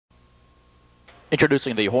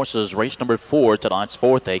Introducing the horses, race number 4, tonight's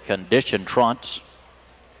fourth, a condition trot.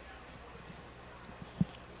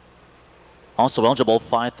 Also eligible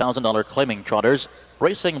 $5,000 claiming trotters.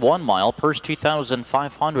 Racing 1 mile, purse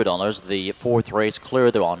 $2,500. The fourth race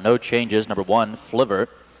clear. There are no changes. Number 1, Fliver.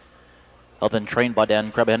 Held and trained by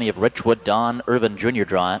Dan Krabenny of Richwood. Don Irvin Jr.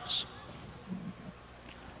 drives.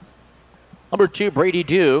 Number 2, Brady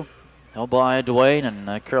Dew. Held by Dwayne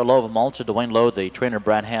and Carol Lowe of Malta. Dwayne Lowe, the trainer,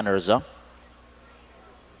 Brad Hanner is up.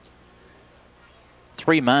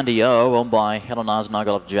 3, Mandy O, owned by Helen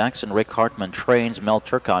Osnagle of Jackson. Rick Hartman trains. Mel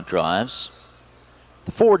Turcott drives.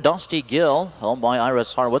 The 4, Dusty Gill, owned by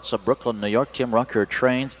Iris Harwitz of Brooklyn, New York. Tim Rucker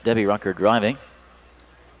trains. Debbie Rucker driving.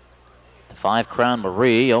 The 5, Crown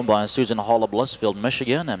Marie, owned by Susan Hall of Blissfield,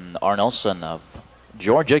 Michigan. And Arnelson of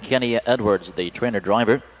Georgia. Kenny Edwards, the trainer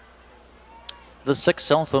driver. The 6,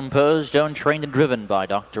 Self-Imposed, owned, trained, and driven by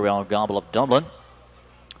Dr. Al Gobble of Dublin.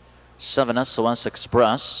 7, SOS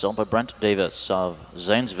Express, owned by Brent Davis of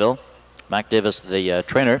Zanesville. Mac Davis, the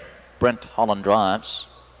trainer. Brent Holland drives.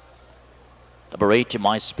 Number 8,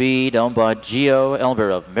 My Speed, owned by Gio Elber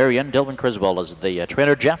of Marion. Delvin Criswell is the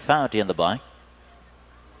trainer. Jeff Fouty in the buy.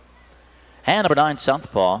 And number 9,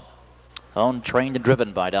 Southpaw, owned, trained, and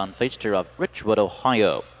driven by Don Feaster of Richwood,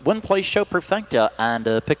 Ohio. Win, play, show perfecta, and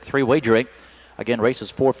pick 3 wagering. Again, races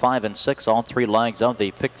 4, 5, and 6, all 3 legs of the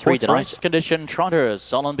pick 3 tonight's condition trotters.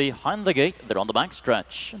 Sullen behind the gate. They're on the back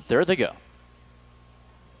stretch. There they go.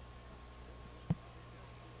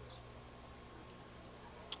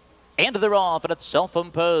 And they're off, and it's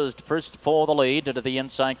Self-Imposed. First for the lead to the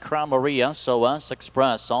inside. Crown Maria, SOS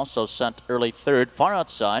Express also sent early third. Far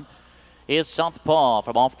outside is Southpaw.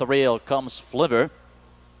 From off the rail comes Fliver.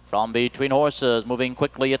 From between horses, moving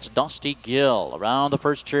quickly, it's Dusty Gill. Around the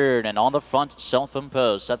first turn, and on the front,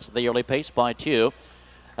 Self-Imposed sets the early pace by 2.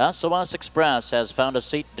 SOS Express has found a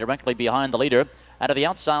seat directly behind the leader. Out of the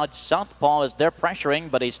outside, Southpaw is there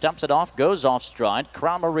pressuring, but he steps it off, goes off stride.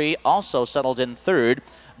 Crown Marie also settles in third.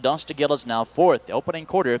 Dusty Gill is now fourth. The opening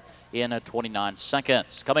quarter in 29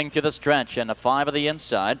 seconds. Coming through the stretch, and a 5 of the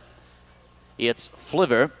inside. It's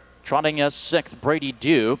Fliver. Trotting a 6th, Brady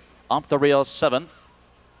Dew. Up the rail, 7th.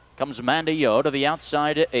 Comes Mandy O to the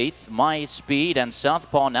outside, 8th, My Speed, and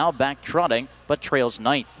Southpaw now back trotting, but trails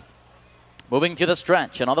 9th. Moving through the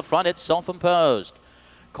stretch, and on the front, it's Self-Imposed.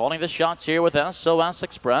 Calling the shots here with SOS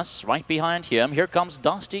Express. Right behind him, here comes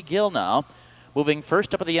Dusty Gill now. Moving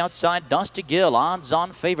first up at the outside, Dusty Gill,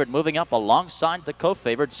 odds-on favorite, moving up alongside the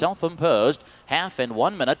co-favored Self-Imposed, half in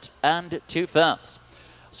 1 minute and 2/5.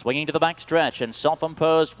 Swinging to the back stretch, and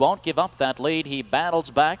Self-Imposed won't give up that lead. He battles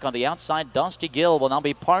back on the outside. Dusty Gill will now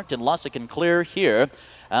be parked unless it can clear here.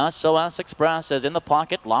 SOS Express is in the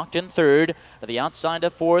pocket, locked in third. To the outside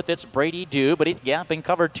of 4th, it's Brady Dew, but he's gapping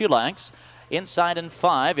covered 2 lengths. Inside in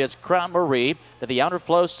 5 is Crown Marie. To the outer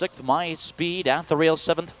flow, 6th, My Speed. At the rail,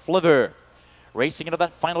 7th, Fliver. Racing into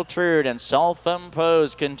that final turn, and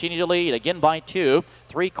Self-Imposed continue to lead again by 2.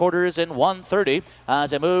 3/4 in 1:30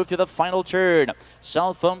 as they move to the final turn.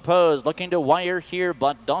 Self-Imposed looking to wire here,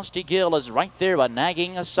 but Dusty Gill is right there, a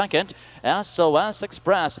nagging a second. SOS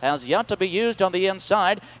Express has yet to be used on the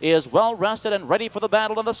inside, is well rested and ready for the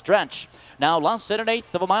battle in the stretch. Now less than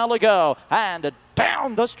 1/8 of a mile to go, and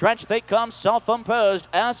down the stretch they come. Self-Imposed,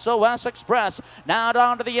 SOS Express now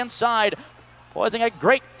down to the inside. Posing a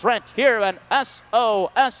great threat here, and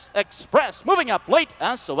SOS Express moving up late.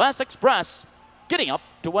 SOS Express getting up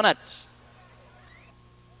to win it.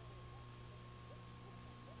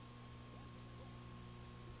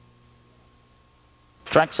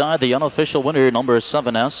 Trackside, the unofficial winner, number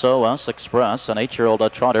 7, SOS Express, an 8-year-old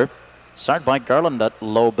trotter. Started by Garland at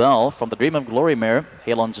Lobel from the Dream of Glory mare,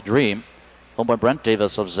 Halen's Dream. Owned by Brent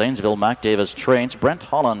Davis of Zanesville. Mac Davis trains. Brent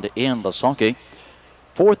Holland in the sulky.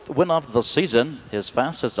 4th win of the season, his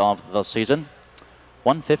fastest of the season.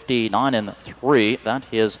 1:59 in 3. That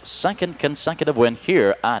his 2nd consecutive win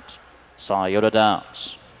here at Scioto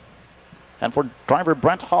Downs. And for driver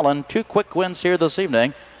Brent Holland, 2 quick wins here this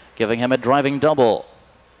evening, giving him a driving double.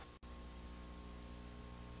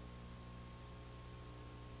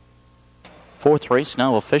 Fourth race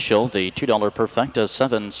now official, the $2 Perfecta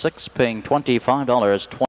 7-6, paying $25.